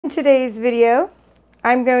today's video,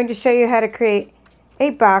 I'm going to show you how to create a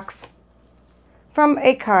box from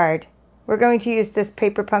a card. We're going to use this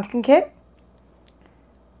paper pumpkin kit.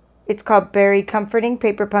 It's called Beary Comforting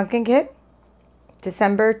Paper Pumpkin Kit,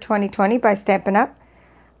 December 2020 by Stampin' Up.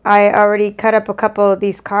 I already cut up a couple of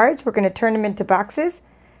these cards. We're going to turn them into boxes.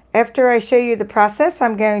 After I show you the process,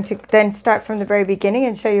 I'm going to then start from the very beginning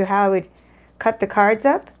and show you how I would cut the cards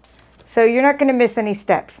up. So you're not going to miss any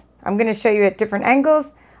steps. I'm going to show you at different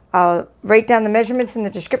angles. I'll write down the measurements in the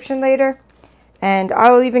description later. And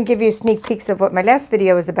I will even give you sneak peeks of what my last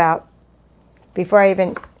video was about before I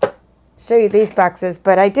even show you these boxes.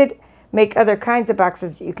 But I did make other kinds of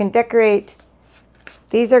boxes you can decorate.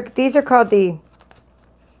 These are called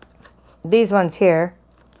these ones here.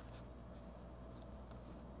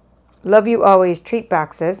 Love You Always treat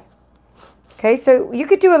boxes. Okay, so you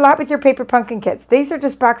could do a lot with your paper pumpkin kits. These are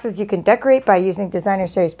just boxes you can decorate by using designer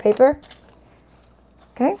series paper.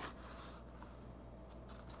 Okay.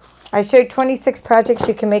 I showed 26 projects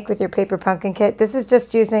you can make with your paper pumpkin kit. This is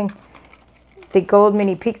just using the gold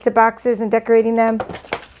mini pizza boxes and decorating them.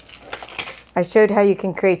 I showed how you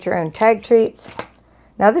can create your own tag treats.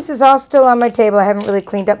 Now this is all still on my table. I haven't really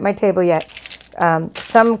cleaned up my table yet.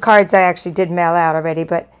 Some cards I actually did mail out already,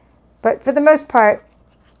 but for the most part,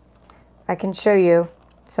 I can show you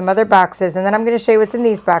some other boxes, and then I'm going to show you what's in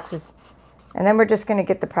these boxes, and then we're just going to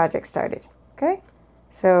get the project started. Okay,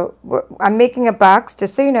 so I'm making a box.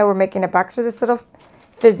 Just so you know, we're making a box for this little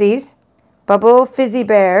fizzies, bubble fizzy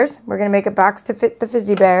bears. We're going to make a box to fit the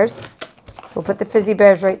fizzy bears. So we'll put the fizzy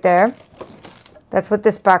bears right there. That's what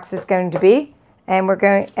this box is going to be, and we're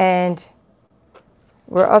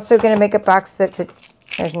also going to make a box that's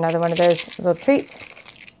there's another one of those little treats.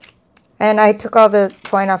 And I took all the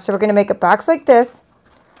twine off, so we're going to make a box like this.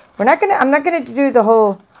 I'm not going to do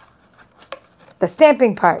the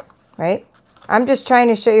stamping part, right? I'm just trying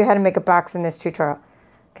to show you how to make a box in this tutorial.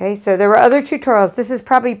 Okay, so there were other tutorials. This is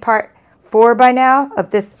probably part 4 by now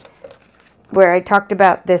of this, where I talked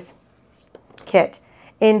about this kit.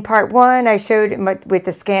 In part 1, I showed with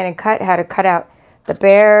the scan and cut how to cut out the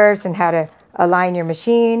bears and how to align your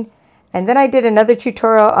machine. And then I did another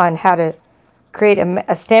tutorial on how to create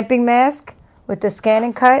a stamping mask with the scan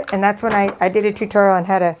and cut, and that's when I did a tutorial on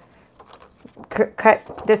how to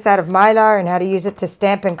cut this out of Mylar and how to use it to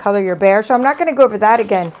stamp and color your bear. So I'm not going to go over that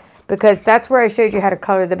again because that's where I showed you how to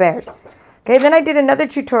color the bears. Okay, then I did another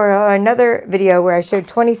tutorial or another video where I showed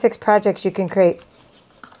 26 projects you can create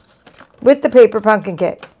with the paper pumpkin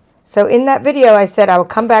kit. So in that video I said I will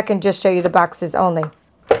come back and just show you the boxes only.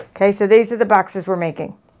 Okay, so these are the boxes we're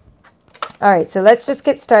making. All right, so let's just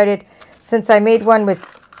get started. Since I made one with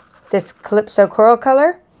this Calypso coral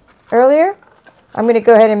color earlier, I'm going to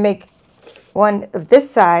go ahead and make one of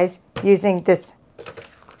this size using this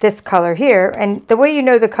color here. And the way you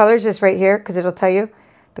know the colors is right here, because it'll tell you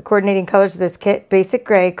the coordinating colors of this kit: Basic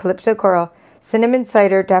Gray, Calypso Coral, Cinnamon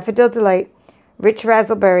Cider, Daffodil Delight, Rich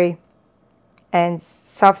Razzleberry, and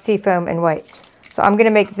Soft Seafoam and White. So I'm going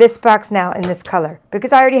to make this box now in this color,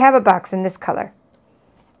 because I already have a box in this color.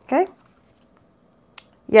 Okay?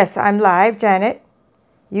 Yes, I'm live, Janet.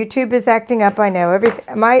 YouTube is acting up, I know.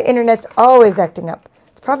 My internet's always acting up.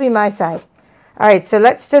 It's probably my side. All right, so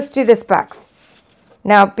let's just do this box.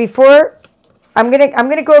 Now, before I'm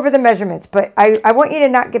gonna go over the measurements, but I want you to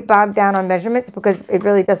not get bogged down on measurements because it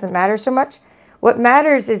really doesn't matter so much. What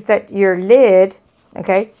matters is that your lid,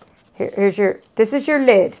 okay? This is your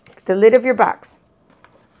lid, the lid of your box.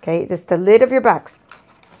 Okay, this is the lid of your box.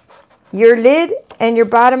 Your lid and your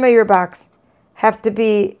bottom of your box have to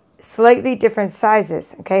be slightly different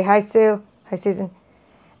sizes. Okay, hi Sue, hi Susan.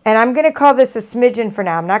 And I'm going to call this a smidgen for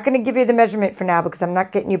now. I'm not going to give you the measurement for now because I'm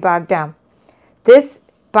not getting you bogged down. This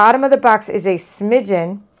bottom of the box is a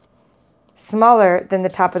smidgen smaller than the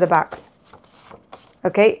top of the box.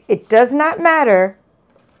 Okay, it does not matter.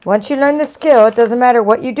 Once you learn the skill, it doesn't matter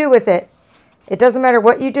what you do with it. It doesn't matter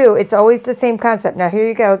what you do. It's always the same concept. Now here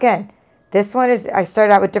you go again. This one is, I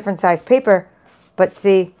started out with different size paper, but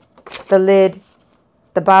see, the lid,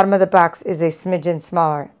 the bottom of the box is a smidgen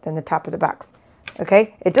smaller than the top of the box.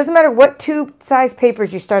 Okay? It doesn't matter what two size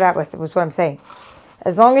papers you start out with, was what I'm saying.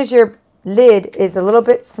 As long as your lid is a little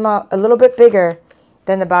bit small, a little bit bigger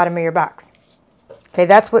than the bottom of your box. Okay,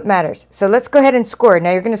 that's what matters. So let's go ahead and score.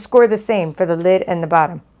 Now you're going to score the same for the lid and the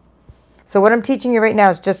bottom. So what I'm teaching you right now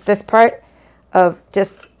is just this part of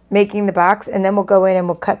just making the box, and then we'll go in and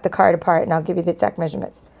we'll cut the card apart and I'll give you the exact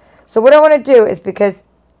measurements. So what I want to do is, because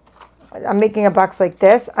I'm making a box like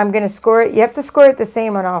this, I'm going to score it. You have to score it the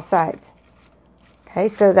same on all sides. Okay,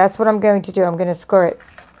 so that's what I'm going to do. I'm going to score it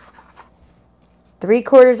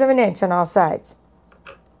 3/4 of an inch on all sides.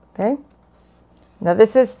 Okay, Now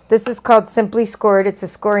this is called Simply Scored. It's a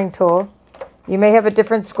scoring tool. You may have a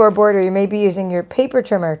different scoreboard, or you may be using your paper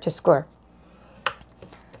trimmer to score.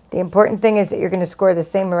 The important thing is that you're going to score the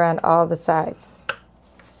same around all the sides.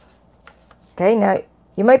 Okay, now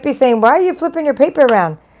you might be saying, why are you flipping your paper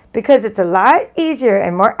around? Because it's a lot easier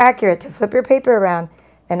and more accurate to flip your paper around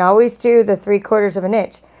and always do the 3/4 of an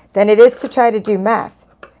inch than it is to try to do math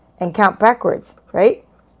and count backwards, right?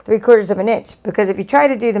 3/4 of an inch. Because if you try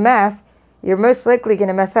to do the math, you're most likely going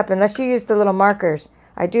to mess up unless you use the little markers.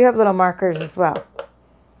 I do have little markers as well.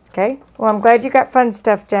 Okay, well, I'm glad you got fun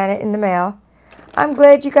stuff, Janet, in the mail. I'm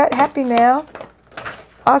glad you got happy mail.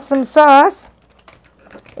 Awesome sauce.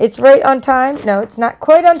 It's right on time. No, it's not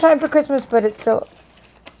quite on time for Christmas, but it's still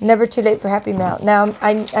never too late for happy mail. Now,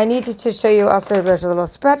 I needed to show you also there's a little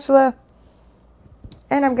spatula,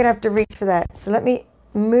 and I'm going to have to reach for that. So let me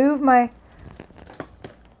move my...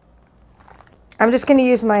 I'm just going to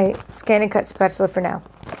use my Scan and Cut spatula for now.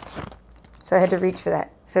 So I had to reach for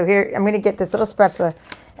that. So here, I'm going to get this little spatula,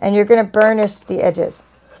 and you're going to burnish the edges.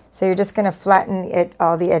 So you're just going to flatten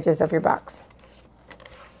all the edges of your box.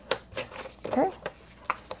 Okay.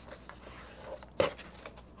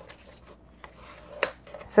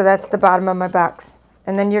 So that's the bottom of my box.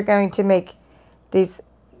 And then you're going to make these,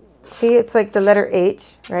 see, it's like the letter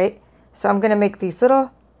H, right? So I'm going to make these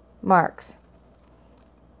little marks.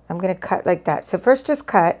 I'm going to cut like that. So first just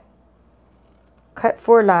cut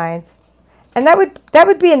 4 lines. And that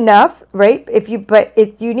would be enough, right?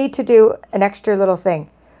 But you need to do an extra little thing.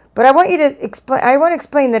 But I want you to explain, I want to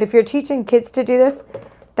explain that if you're teaching kids to do this,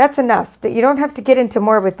 that's enough. That you don't have to get into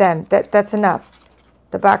more with them. That's enough.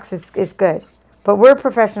 The box is good. But we're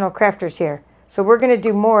professional crafters here. So we're going to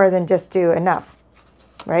do more than just do enough,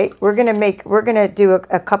 right? We're going to do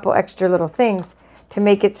a couple extra little things to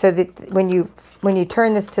make it so that when you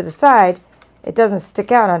turn this to the side, it doesn't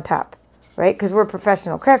stick out on top, right? Because we're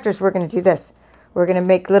professional crafters, we're going to do this. We're going to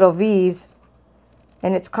make little V's,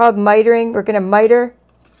 and it's called mitering. We're going to miter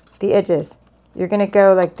the edges. You're going to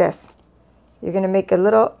go like this. You're going to make a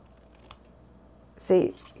little,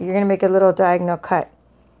 see, you're going to make a little diagonal cut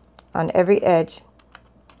on every edge.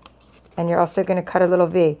 And you're also going to cut a little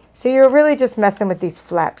V. So you're really just messing with these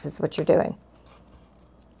flaps is what you're doing.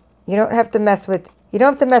 You don't have to mess with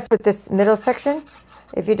this middle section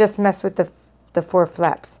if you just mess with the 4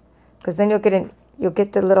 flaps. Because then you'll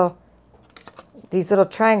get these little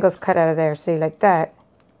triangles cut out of there. See, like that.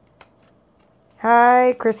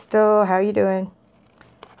 Hi, Crystal. How you doing?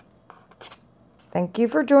 Thank you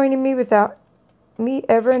for joining me without me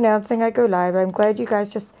ever announcing I go live. I'm glad you guys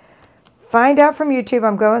just find out from YouTube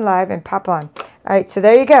I'm going live and pop on. All right, so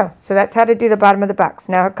there you go. So that's how to do the bottom of the box.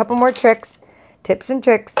 Now a couple more tricks, tips and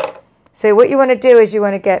tricks. So what you want to do is you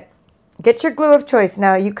want to get your glue of choice.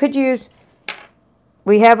 Now you could use,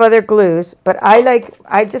 we have other glues, but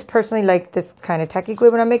I just personally like this kind of tacky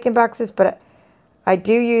glue when I'm making boxes, but I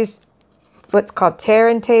do use what's called tear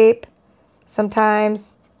and tape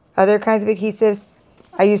sometimes, other kinds of adhesives.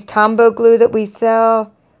 I use Tombow glue that we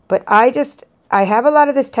sell, but I have a lot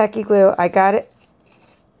of this tacky glue. I got it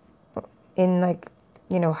in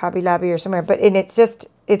Hobby Lobby or somewhere, but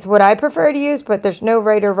it's what I prefer to use, but there's no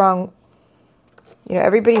right or wrong.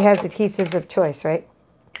 Everybody has adhesives of choice, right?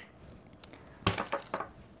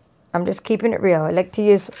 I'm just keeping it real. I like to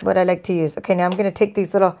use what I like to use. Okay, now I'm going to take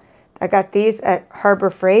these little, I got these at Harbor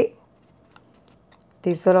Freight.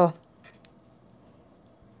 These little,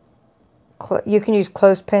 you can use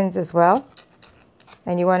clothespins as well.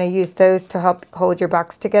 And you want to use those to help hold your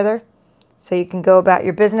box together so you can go about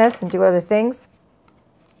your business and do other things.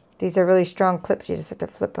 These are really strong clips. You just have to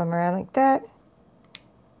flip them around like that.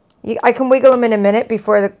 I can wiggle them in a minute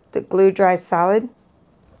before the glue dries solid.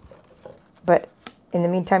 But in the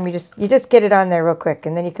meantime, you just get it on there real quick,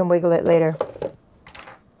 and then you can wiggle it later.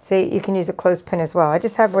 See, you can use a clothespin as well. I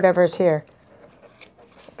just have whatever is here.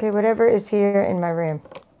 Okay, whatever is here in my room.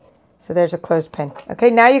 So there's a clothespin.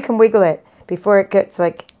 Okay, now you can wiggle it before it gets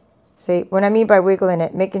like, see, what I mean by wiggling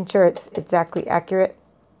it, making sure it's exactly accurate.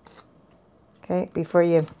 Okay, before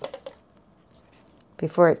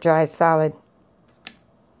it dries solid.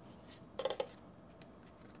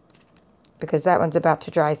 Because that one's about to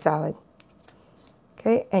dry solid.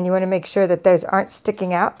 Okay, and you want to make sure that those aren't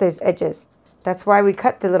sticking out, those edges. That's why we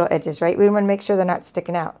cut the little edges, right? We want to make sure they're not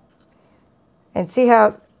sticking out. And see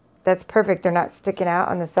how that's perfect, they're not sticking out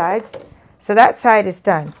on the sides. So that side is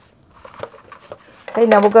done. Okay,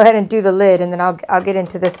 now we'll go ahead and do the lid, and then I'll get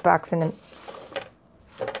into this box, and then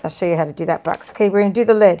I'll show you how to do that box. Okay, we're going to do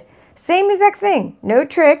the lid. Same exact thing, no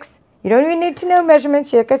tricks. You don't even need to know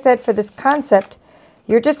measurements. Like I said, for this concept,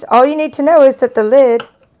 all you need to know is that the lid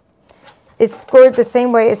is scored the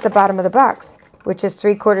same way as the bottom of the box. which is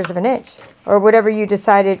 3/4 of an inch, or whatever you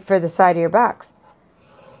decided for the side of your box.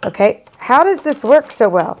 Okay, how does this work so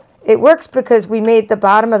well? It works because we made the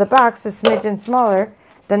bottom of the box a smidgen smaller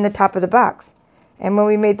than the top of the box. And when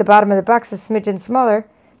we made the bottom of the box a smidgen smaller,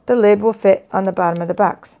 the lid will fit on the bottom of the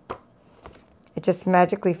box. It just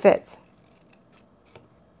magically fits.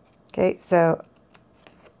 Okay, so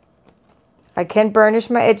I can burnish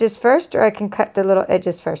my edges first, or I can cut the little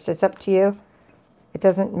edges first. It's up to you. It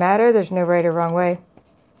doesn't matter. There's no right or wrong way.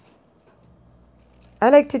 I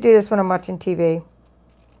like to do this when I'm watching TV.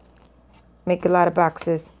 Make a lot of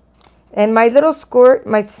boxes. And my little score,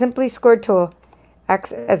 my Simply Scored tool,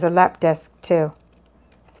 acts as a lap desk too,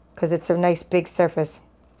 because it's a nice big surface.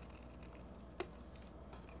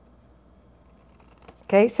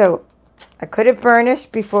 Okay, so I could have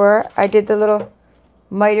burnished before I did the little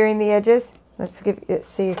mitering the edges. Let's give it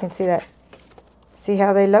so you can see that. See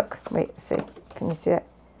how they look? Wait, see. Can you see that?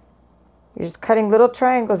 You're just cutting little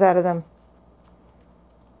triangles out of them.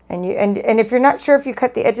 And if you're not sure if you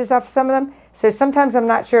cut the edges off some of them, so sometimes I'm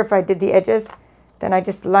not sure if I did the edges, then I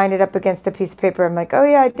just line it up against a piece of paper. I'm like, oh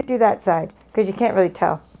yeah, I did do that side, because you can't really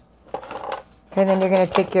tell. Okay, then you're going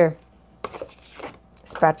to take your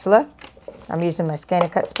spatula. I'm using my Scan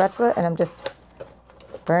and Cut spatula, and I'm just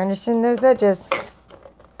burnishing those edges.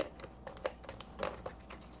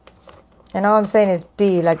 And all I'm saying is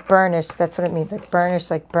be, like burnish. That's what it means, like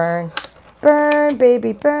burnish, like burn. Burn,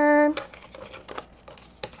 baby, burn.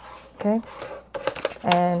 Okay,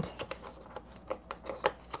 and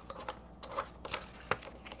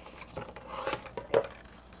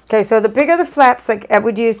okay, so the bigger the flaps, like I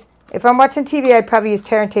would use, if I'm watching TV, I'd probably use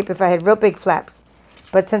tear and tape if I had real big flaps.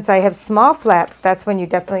 But since I have small flaps, that's when you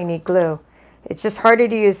definitely need glue. It's just harder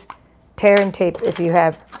to use tear and tape if you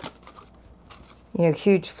have, you know,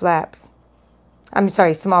 huge flaps. I'm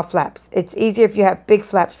sorry, small flaps. It's easier if you have big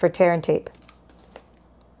flaps for tear and tape.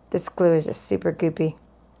 This glue is just super goopy.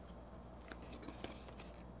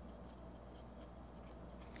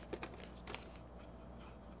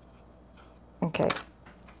 Okay,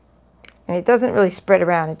 and it doesn't really spread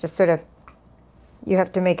around. It just sort of, you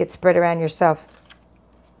have to make it spread around yourself.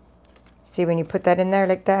 See, when you put that in there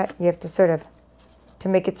like that, you have to sort of, to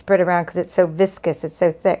make it spread around because it's so viscous, it's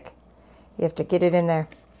so thick. You have to get it in there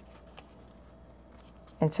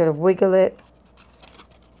and sort of wiggle it,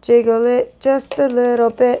 jiggle it just a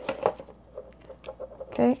little bit.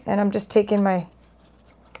 Okay, and I'm just taking my,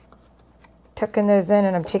 tucking those in,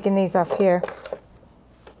 and I'm taking these off here.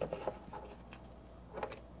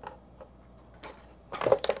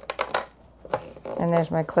 And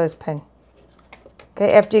there's my clothespin.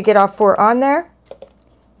 Okay, after you get all 4 on there,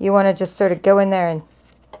 you want to just sort of go in there and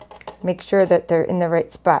make sure that they're in the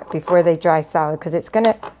right spot before they dry solid, because it's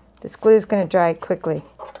gonna, this glue is gonna dry quickly.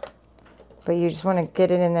 But you just want to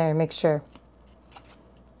get it in there and make sure.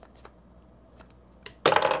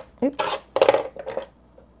 Oops.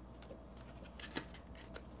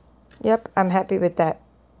 Yep, I'm happy with that.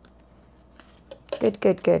 Good,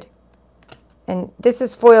 good, good. And this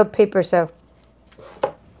is foiled paper, so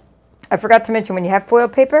I forgot to mention, when you have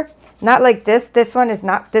foiled paper, not like this one is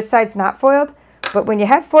not, this side's not foiled, but when you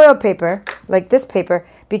have foiled paper, like this paper,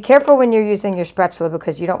 be careful when you're using your spatula,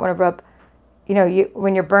 because you don't want to rub, you know,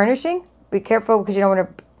 when you're burnishing, be careful because you don't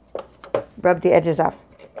want to rub the edges off.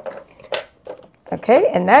 Okay,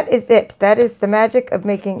 and that is it. That is the magic of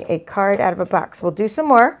making a card out of a box. We'll do some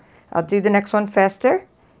more. I'll do the next one faster.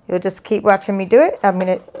 You'll just keep watching me do it. I'm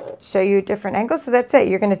going to show you different angles. So that's it.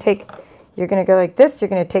 You're going to go like this. You're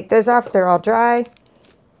going to take those off. They're all dry.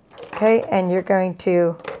 Okay, and you're going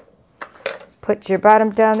to put your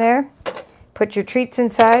bottom down there. Put your treats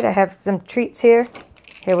inside. I have some treats here.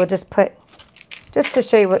 Here, we'll just put, just to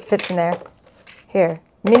show you what fits in there. Here,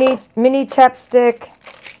 mini chapstick,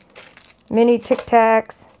 mini Tic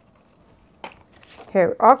Tacs.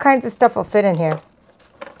 Here, all kinds of stuff will fit in here.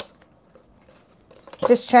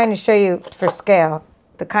 Just trying to show you for scale.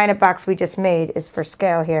 The kind of box we just made is for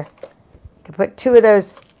scale here. You can put 2 of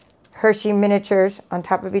those Hershey miniatures on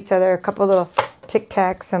top of each other, a couple little Tic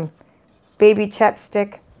Tacs, some baby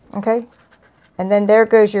chapstick, okay? And then there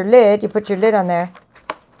goes your lid. You put your lid on there,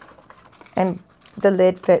 and the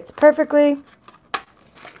lid fits perfectly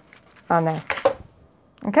on there.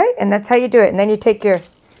 Okay, and that's how you do it. And then you take your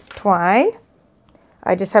twine.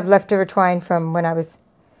 I just have leftover twine from when I was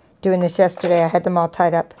doing this yesterday. I had them all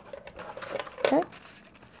tied up. Okay,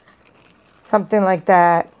 something like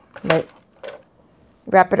that. Right.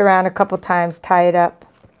 Wrap it around a couple times, tie it up.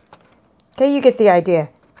 Okay, you get the idea.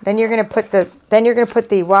 Then you're going to put the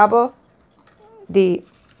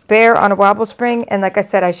bear on a wobble spring, and like I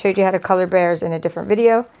said, I showed you how to color bears in a different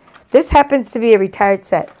video. This happens to be a retired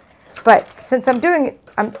set. But since I'm doing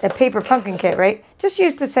a paper pumpkin kit, right? Just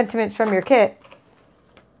use the sentiments from your kit.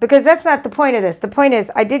 Because that's not the point of this. The point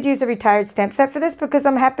is, I did use a retired stamp set for this because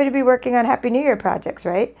I'm happy to be working on Happy New Year projects,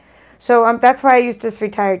 right? So that's why I used this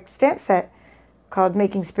retired stamp set called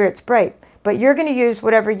Making Spirits Bright. But you're going to use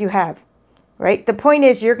whatever you have, right? The point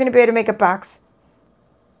is, you're going to be able to make a box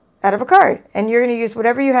out of a card. And you're going to use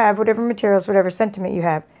whatever you have, whatever materials, whatever sentiment you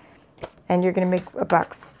have. And you're going to make a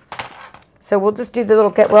box. So we'll just do the little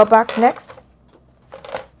Get Well box next.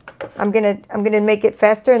 I'm gonna make it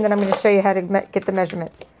faster, and then I'm gonna show you how to get the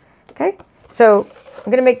measurements. Okay, so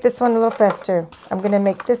I'm gonna make this one a little faster. I'm gonna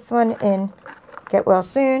make this one in Get Well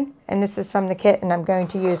Soon, and this is from the kit, and I'm going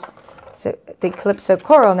to use the Calypso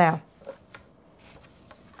Coral now.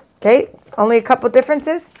 Okay, only a couple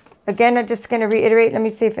differences. Again, I'm just gonna reiterate. Let me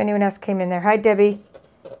see if anyone else came in there. Hi, Debbie.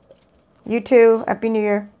 You too. Happy New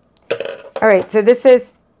Year. All right, so this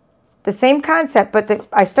is the same concept, but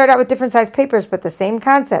I start out with different size papers, but the same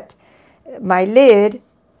concept. My lid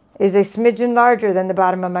is a smidgen larger than the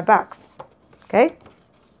bottom of my box. Okay?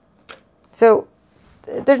 So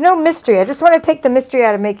there's no mystery. I just want to take the mystery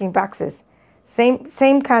out of making boxes.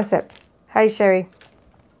 Same concept. Hi, Sherry.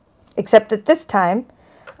 Except that this time,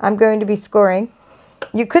 I'm going to be scoring.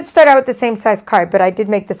 You could start out with the same size card, but I did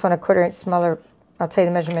make this one a 1/4 inch smaller. I'll tell you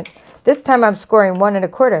the measurements. This time I'm scoring 1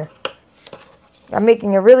 1/4. I'm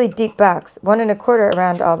making a really deep box, 1 1/4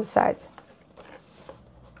 around all the sides.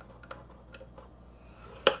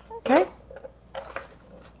 Okay?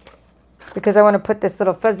 Because I want to put this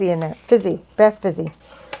little fuzzy in there. Fizzy, Bath Fizzy.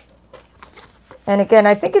 And again,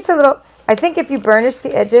 I think if you burnish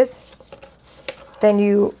the edges, then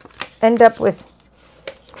you end up with,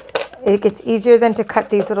 it gets easier then to cut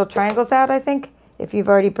these little triangles out, I think, if you've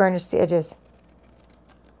already burnished the edges.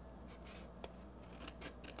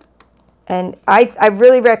 And I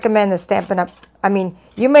really recommend the Stampin' Up. I mean,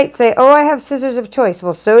 you might say, oh, I have scissors of choice.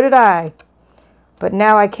 Well, so did I. But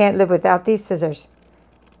now I can't live without these scissors.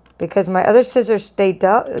 Because my other scissors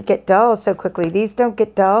get dull so quickly. These don't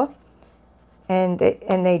get dull. And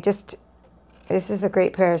they just, this is a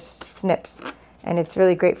great pair of snips. And it's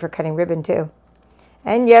really great for cutting ribbon too.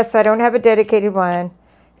 And yes, I don't have a dedicated one.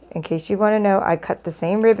 In case you want to know, I cut the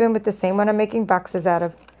same ribbon with the same one I'm making boxes out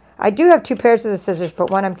of. I do have 2 pairs of the scissors, but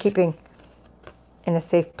one I'm keeping in a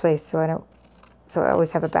safe place, so I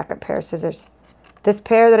always have a backup pair of scissors. This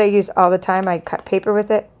pair that I use all the time, I cut paper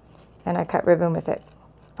with it, and I cut ribbon with it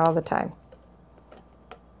all the time.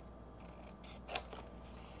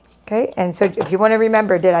 Okay, and so if you want to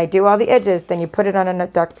remember, did I do all the edges? Then you put it on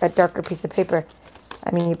a darker piece of paper.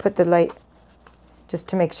 I mean, you put the light just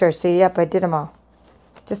to make sure. See, yep, I did them all.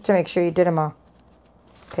 Just to make sure you did them all.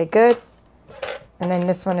 Okay, good. And then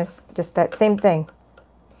this one is just that same thing.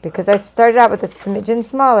 Because I started out with a smidgen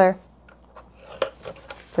smaller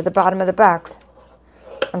for the bottom of the box.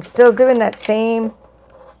 I'm still doing that same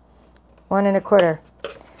 1 1/4.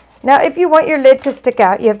 Now, if you want your lid to stick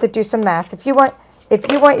out, you have to do some math. If you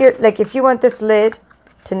want this lid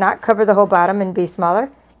to not cover the whole bottom and be smaller,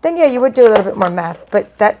 then yeah, you would do a little bit more math.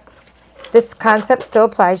 But this concept still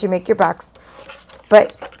applies. You make your box.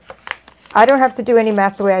 But I don't have to do any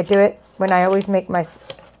math the way I do it when I always make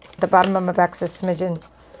the bottom of my box a smidgen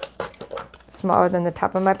smaller than the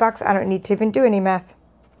top of my box. I don't need to even do any math.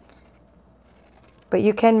 But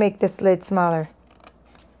you can make this lid smaller.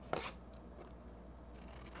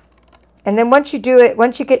 And then once you do it,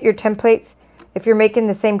 once you get your templates, if you're making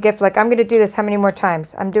the same gift, like I'm going to do this how many more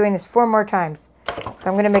times? I'm doing this 4 more times. So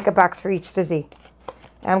I'm going to make a box for each fizzy.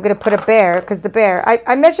 And I'm going to put a bear, because the bear,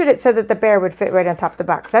 I measured it so that the bear would fit right on top of the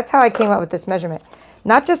box. That's how I came up with this measurement.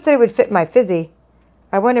 Not just that it would fit my fizzy.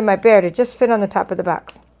 I wanted my bear to just fit on the top of the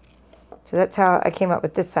box. So that's how I came up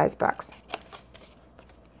with this size box.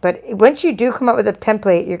 But once you do come up with a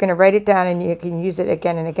template, you're going to write it down and you can use it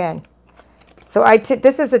again and again. So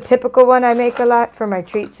this is a typical one I make a lot for my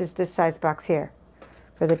treats, is this size box here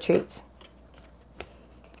for the treats.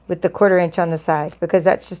 With the 1/4 inch on the side, because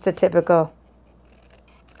that's just a typical,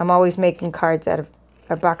 I'm always making cards out of,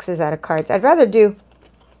 or boxes out of cards. I'd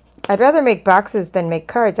rather make boxes than make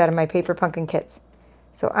cards out of my paper pumpkin kits.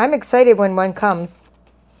 So I'm excited when one comes,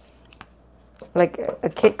 like a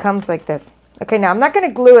kit comes like this. Okay, now I'm not going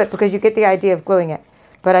to glue it because you get the idea of gluing it.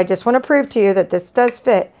 But I just want to prove to you that this does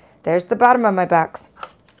fit. There's the bottom of my box.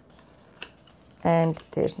 And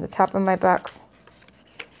there's the top of my box.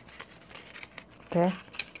 Okay.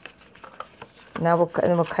 Now we'll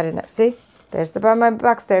cut it up. See? There's the bottom of my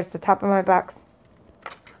box. There's the top of my box.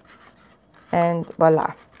 And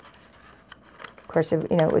voila. Of course,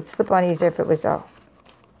 it would slip on easier if it was all.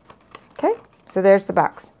 Okay? So there's the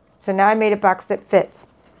box. So now I made a box that fits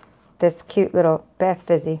this cute little Bath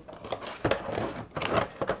Fizzy.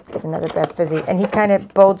 get another Beth Fizzy. And he kind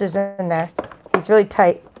of bulges in there. He's really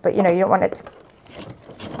tight, but you know, you don't want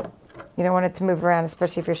it to move around,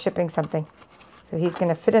 especially if you're shipping something. So he's going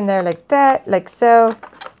to fit in there like that, like so.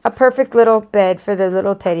 A perfect little bed for the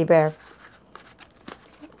little teddy bear.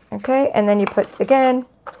 Okay, and then you put, again,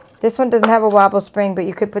 this one doesn't have a wobble spring, but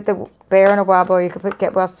you could put the bear in a wobble, or you could put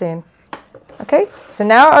Get Well Soon. Okay, so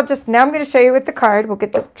now I'm going to show you with the card. We'll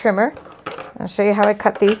get the trimmer. I'll show you how I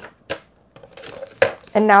cut these.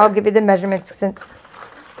 And now I'll give you the measurements, since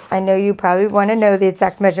I know you probably want to know the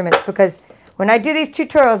exact measurements, because when I do these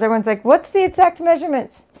tutorials, everyone's like, what's the exact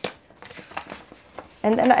measurements?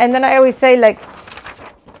 And then I always say, like,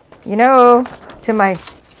 you know, to my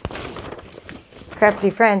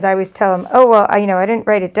crafty friends, I always tell them, oh, well, I didn't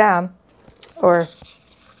write it down, or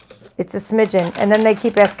it's a smidgen. And then they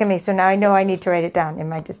keep asking me, so now I know I need to write it down in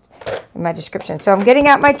my description. So I'm getting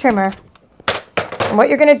out my trimmer. And what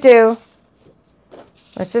you're going to do,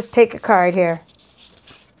 let's just take a card here.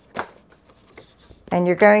 And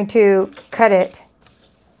you're going to cut it.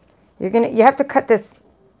 You have to cut this,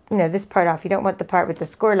 this part off. You don't want the part with the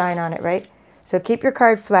score line on it, right? So keep your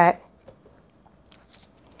card flat.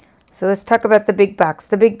 So let's talk about the big box.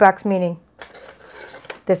 The big box meaning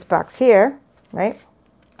this box here, right?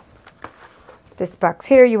 This box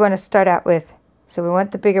here you want to start out with. So we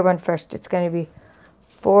want the bigger one first. It's going to be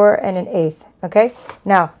 4 1/8. Okay.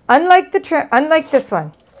 Now, unlike this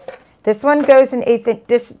one goes in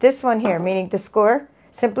 1/8. This one here, meaning the score,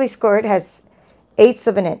 simply scored, has 1/8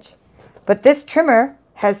 of an inch. But this trimmer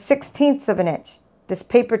has 1/16 of an inch. This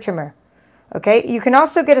paper trimmer. Okay. You can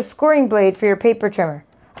also get a scoring blade for your paper trimmer.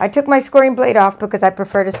 I took my scoring blade off because I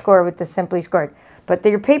prefer to score with the Simply Scored. But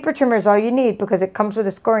your paper trimmer is all you need because it comes with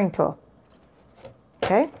a scoring tool.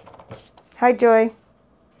 Okay. Hi, Joy.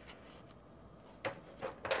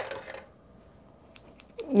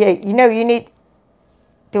 Yeah, you need...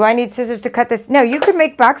 Do I need scissors to cut this? No, you could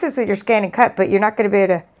make boxes with your scan and cut, but you're not going to be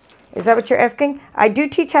able to... Is that what you're asking? I do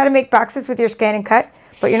teach how to make boxes with your scan and cut,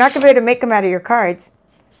 but you're not going to be able to make them out of your cards.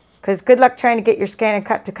 Because good luck trying to get your scan and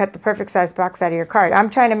cut to cut the perfect size box out of your card.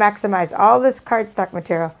 I'm trying to maximize all this cardstock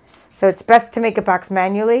material. So it's best to make a box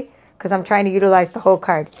manually because I'm trying to utilize the whole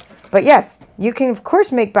card. But yes, you can of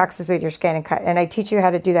course make boxes with your scan and cut, and I teach you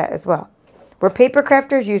how to do that as well. We're paper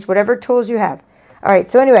crafters, use whatever tools you have. All right,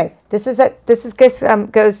 so anyway, this goes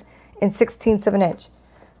in 1/16 of an inch.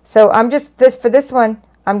 So for this one,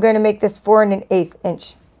 I'm going to make this 4 1/8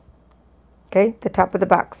 inch. Okay, the top of the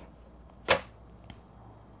box.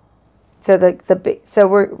 So so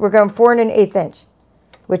we're going 4 1/8 inch,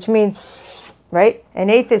 which means, right?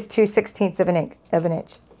 1/8 is 2/16 of an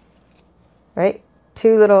inch, right?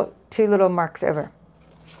 Two little marks over.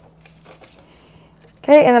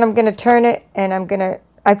 Okay, and then I'm going to turn it, and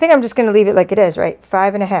I think I'm just going to leave it like it is, right?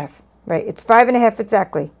 5 1/2, right? It's 5 1/2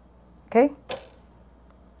 exactly. Okay.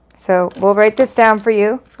 So we'll write this down for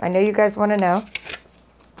you. I know you guys want to know.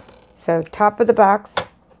 So top of the box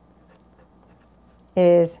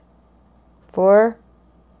is 4.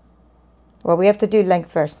 Well, we have to do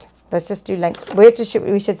length first. Let's just do length.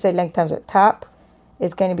 We should say length times it. Top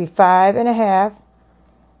is going to be 5 1/2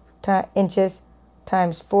 inches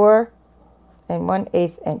times 4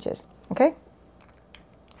 1/8 inches. Okay.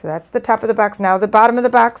 So that's the top of the box. Now the bottom of the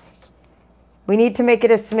box, we need to make it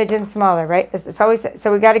a smidgen smaller, right? It's always,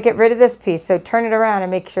 so we got to get rid of this piece. So turn it around and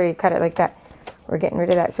make sure you cut it like that. We're getting rid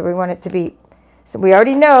of that. So we want it to be, so we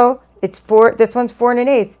already know it's 4, this one's 4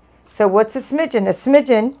 1/8. So what's a smidgen? A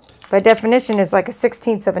smidgen, by definition, is like a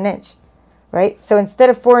 1/16 of an inch, right? So instead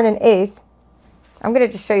of 4 1/8, I'm going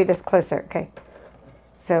to just show you this closer, okay?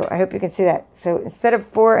 So I hope you can see that. So instead of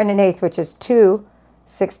 4 1/8, which is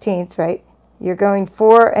 2/16, right? You're going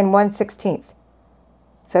 4 1/16.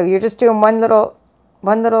 So you're just doing one little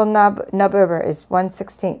nub over is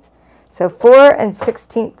 1/16. So 4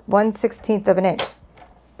 1/16 of an inch.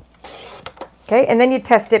 Okay, and then you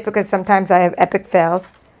test it because sometimes I have epic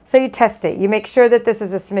fails. So you test it. You make sure that this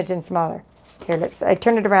is a smidgen smaller. Here, I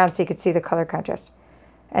turn it around so you can see the color contrast.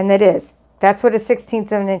 And it is. That's what a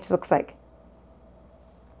 1/16 of an inch looks like.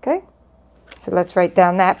 Okay, so let's write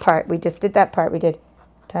down that part. We just did that part. We did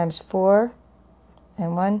times 4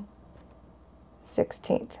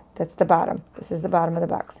 1/16. That's the bottom. This is the bottom of the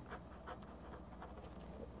box.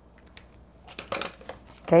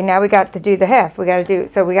 Okay, now we got to do the half. We got to do,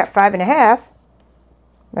 so we got 5 1/2,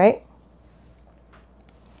 right?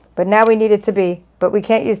 But now we need it to be, but we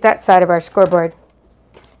can't use that side of our scoreboard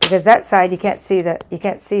because that side you can't see the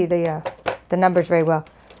numbers very well.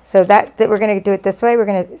 So that we're going to do it this way.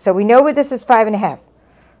 So we know what this is 5 1/2,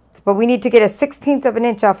 but we need to get a 1/16 of an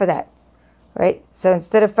inch off of that, right? So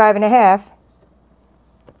instead of 5 1/2,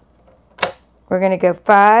 we're going to go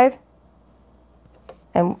 5.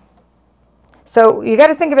 And so you got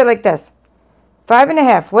to think of it like this.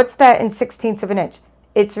 5.5, what's that in 16ths of an inch?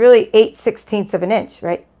 It's really 8/16 of an inch,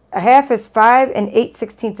 right? A half is 5 and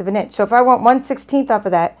 8/16 of an inch. So if I want 1/16 off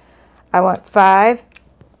of that, I want 5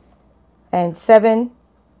 and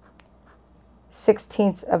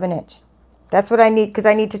 7/16 of an inch. That's what I need, because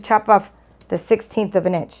I need to chop off the 16th of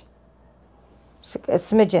an inch. A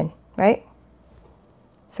smidgen, right?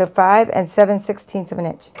 So 5 and 7/16 of an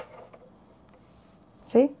inch.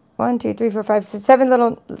 See? 1, 2, 3, 4, 5, 6, 7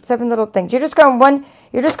 little things. You're just going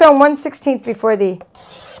 1/16 before the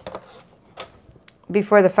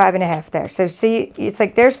 5.5 there. So see, it's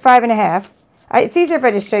like there's 5.5. It's easier if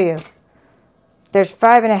I just show you. There's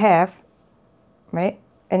 5.5, right?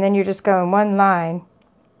 And then you're just going one line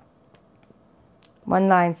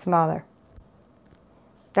smaller.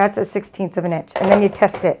 That's a 16th of an inch. And then you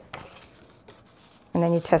test it. And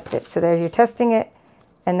then you test it. So there you're testing it.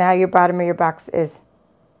 And now your bottom of your box is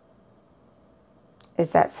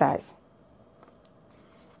that size.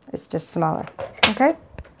 It's just smaller. Okay?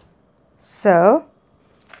 So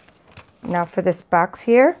now for this box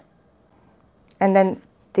here. And then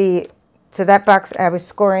so that box I was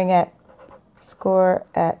score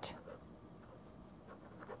at.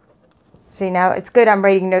 See, now it's good I'm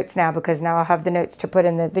writing notes now, because now I'll have the notes to put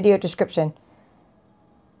in the video description.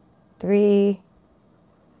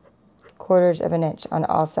 3/4 of an inch on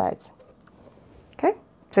all sides. Okay?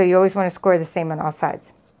 So you always want to score the same on all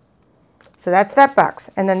sides. So that's that box.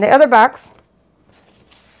 And then the other box,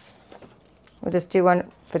 we'll just do one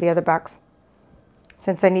for the other box,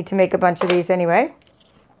 since I need to make a bunch of these anyway.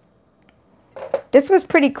 This was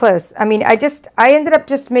pretty close. I mean, I ended up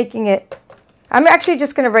just making it. I'm actually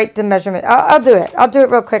just going to write the measurement. I'll do it. I'll do it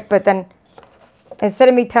real quick, but then instead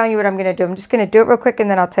of me telling you what I'm going to do, I'm just going to do it real quick, and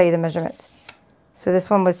then I'll tell you the measurements. So this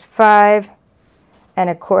one was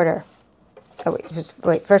 5.25. Oh,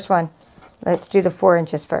 wait, first one. Let's do the 4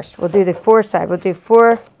 inches first. We'll do the 4 side. We'll do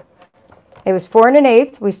 4. It was 4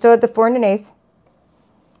 1/8. We still had the 4 1/8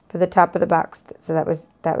 for the top of the box. So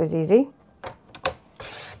that was easy.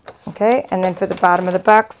 Okay, and then for the bottom of the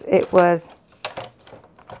box, it was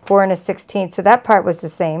 4 1/16. So that part was the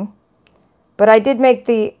same. But I did make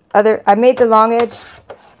I made the long edge.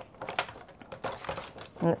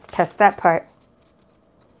 And let's test that part.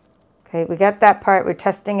 Okay, we got that part. We're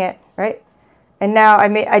testing it, right? And now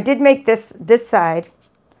I did make this side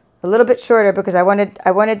a little bit shorter, because I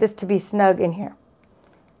wanted this to be snug in here.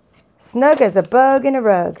 Snug as a bug in a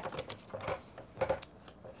rug.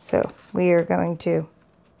 So we are going to.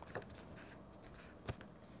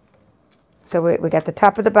 So we got the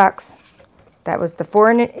top of the box. That was the 4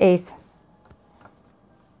 1/8.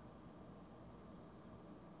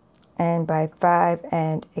 And by 5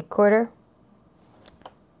 1/4.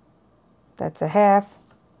 That's a half.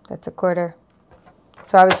 That's a quarter.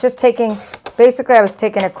 So I was just taking, basically I was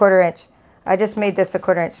taking a 1/4 inch. I just made this a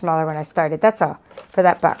 1/4 inch smaller when I started. That's all for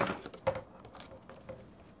that box.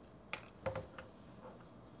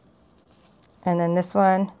 And then this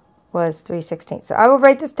one was 3/16. So I will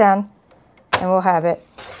write this down, and we'll have it,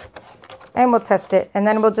 and we'll test it, and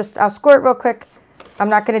then I'll score it real quick. I'm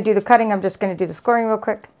not going to do the cutting. I'm just going to do the scoring real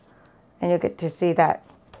quick, and you'll get to see that.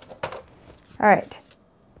 All right.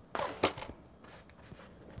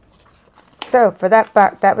 So for that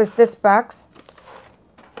box, that was this box.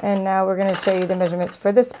 And now we're going to show you the measurements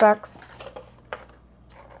for this box.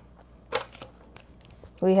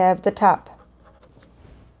 We have the top.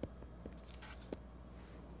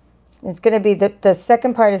 It's going to be the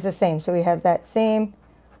second part is the same. So we have that same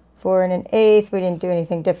 4 1/8. We didn't do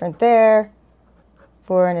anything different there.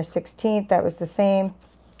 4 1/16. That was the same.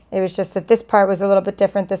 It was just that this part was a little bit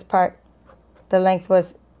different. This part, the length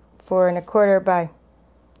was 4 1/4 by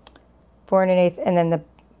 4 1/8, and then the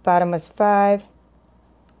bottom was 5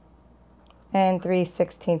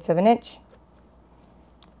 3/16 of an inch.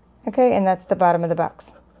 Okay, and that's the bottom of the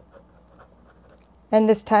box. And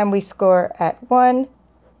this time we score at 1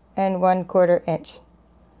 1/4 inch.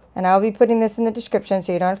 And I'll be putting this in the description,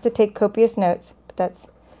 so you don't have to take copious notes. But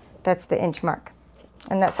that's the inch mark,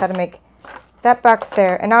 and that's how to make that box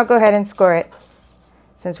there. And I'll go ahead and score it,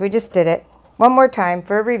 since we just did it one more time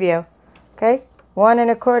for a review. Okay, 1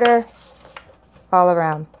 1/4. All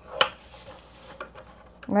around,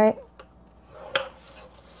 right?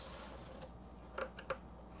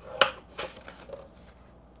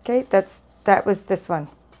 Okay, that was this one.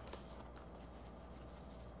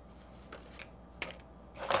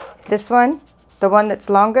 This one, the one that's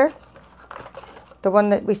longer, the one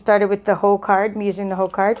that we started with the whole card, using the whole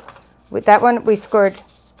card. With that one, we scored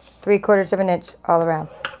 3/4 of an inch all around.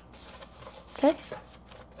 Okay.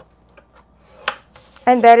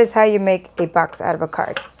 And that is how you make a box out of a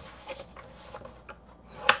card.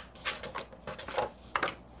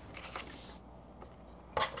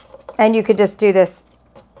 And you could just do this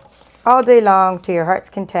all day long to your heart's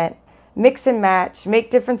content. Mix and match.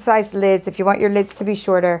 Make different size lids. If you want your lids to be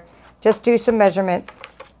shorter, just do some measurements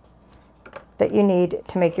that you need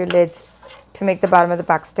to make your lids, to make the bottom of the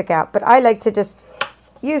box stick out. But I like to just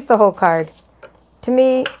use the whole card. To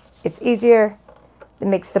me, it's easier. It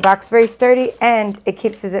makes the box very sturdy, and it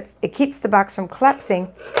keeps the box from collapsing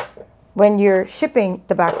when you're shipping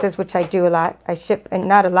the boxes, which I do a lot. I ship, and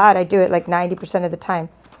not a lot, I do it like 90% of the time.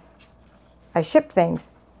 I ship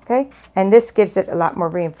things, okay? And this gives it a lot more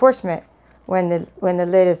reinforcement when the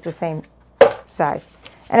lid is the same size.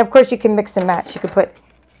 And of course you can mix and match. You could put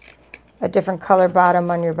a different color bottom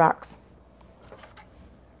on your box.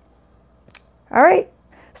 All right,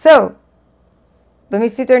 so let me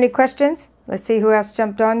see if there are any questions. Let's see who else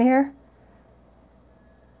jumped on here.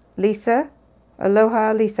 Lisa,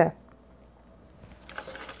 aloha Lisa.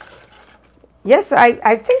 Yes,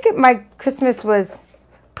 I think my Christmas was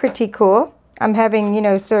pretty cool. I'm having, you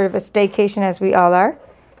know, sort of a staycation, as we all are.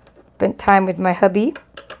 Spent time with my hubby.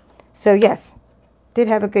 So yes, did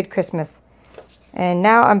have a good Christmas. And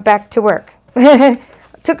now I'm back to work.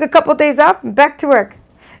 Took a couple days off, and back to work.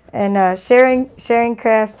 And sharing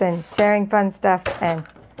crafts and sharing fun stuff. And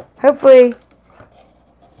hopefully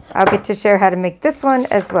I'll get to share how to make this one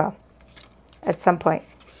as well at some point.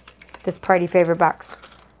 This party favor box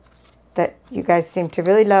that you guys seem to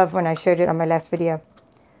really love when I showed it on my last video.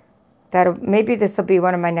 Maybe this will be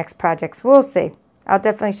one of my next projects. We'll see. I'll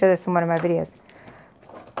definitely show this in one of my videos.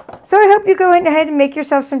 So I hope you go ahead and make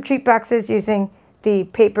yourself some treat boxes using the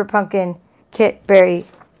Paper Pumpkin Kit Beary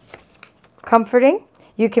Comforting.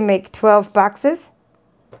 You can make 12 boxes.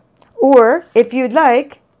 Or if you'd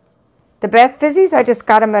like, the Bath Fizzies, I just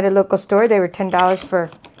got them at a local store. They were $10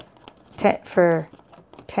 for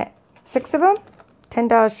 6 of them.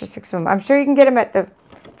 $10 for 6 of them. I'm sure you can get them at the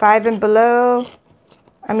 5 and below.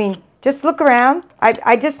 I mean, just look around.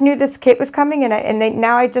 I just knew this kit was coming, and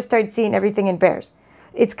now I just started seeing everything in bears.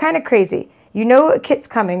 It's kind of crazy. You know a kit's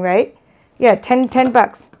coming, right? Yeah, 10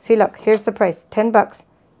 bucks. See, look, here's the price. 10 bucks.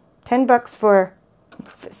 10 bucks for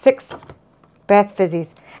 6 Bath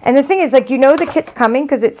Fizzies. And the thing is, like, you know the kit's coming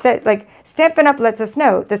because it said, like, Stampin' Up! Lets us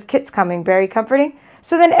know this kit's coming, Beary Comforting.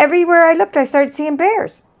 So then everywhere I looked, I started seeing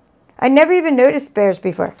bears. I never even noticed bears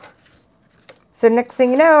before. So next thing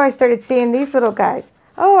you know, I started seeing these little guys.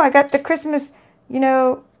 Oh, I got the Christmas, you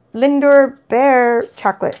know, Lindor bear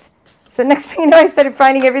chocolates. So next thing you know, I started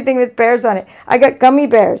finding everything with bears on it. I got gummy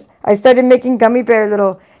bears. I started making gummy bear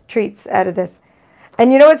little treats out of this.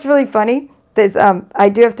 And you know what's really funny? There's I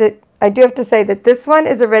do have to say that this one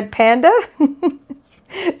is a red panda.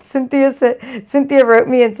 Cynthia wrote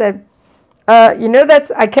me and said, you know,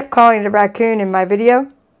 I kept calling it a raccoon in my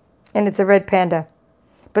video, and it's a red panda.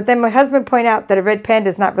 But then my husband pointed out that a red panda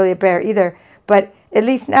is not really a bear either. But at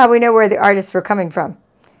least now we know where the artists were coming from.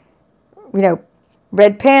 You know,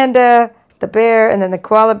 red panda, the bear, and then the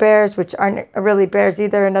koala bears, which aren't really bears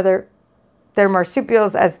either. They're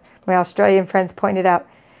marsupials, as my Australian friends pointed out.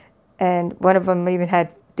 And one of them even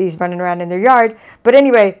had these running around in their yard. But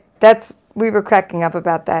anyway, we were cracking up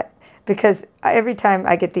about that. Because every time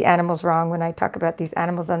I get the animals wrong when I talk about these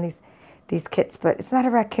animals on these kits. But it's not a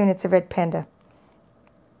raccoon, it's a red panda.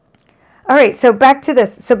 All right, so back to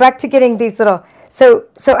this. So back to getting these little... So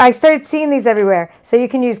I started seeing these everywhere. So you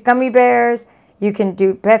can use gummy bears. You can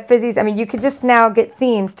do Bath Fizzies. I mean, you could just now get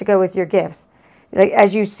themes to go with your gifts. Like,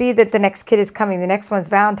 as you see that the next kit is coming. The next one's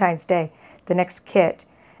Valentine's Day, the next kit.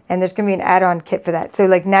 And there's going to be an add-on kit for that. So,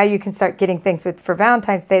 like, now you can start getting things for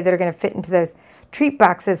Valentine's Day that are going to fit into those treat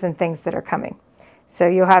boxes and things that are coming. So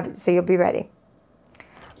you'll be ready.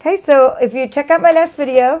 Okay, so if you check out my last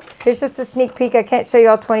video, here's just a sneak peek. I can't show you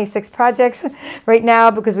all 26 projects right now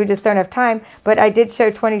because we just don't have time. But I did show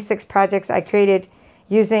 26 projects I created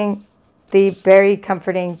using the Beary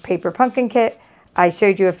Comforting Paper Pumpkin Kit. I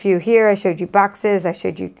showed you a few here. I showed you boxes. I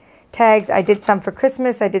showed you tags. I did some for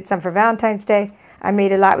Christmas. I did some for Valentine's Day. I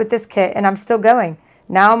made a lot with this kit, and I'm still going.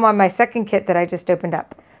 Now I'm on my second kit that I just opened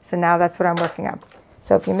up. So now that's what I'm working on.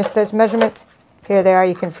 So if you missed those measurements, here they are.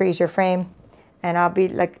 You can freeze your frame. And I'll be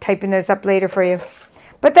like typing those up later for you.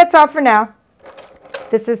 But that's all for now.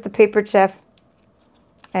 This is the Papered Chef.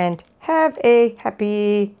 And have a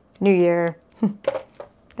happy New Year.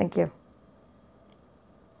 Thank you.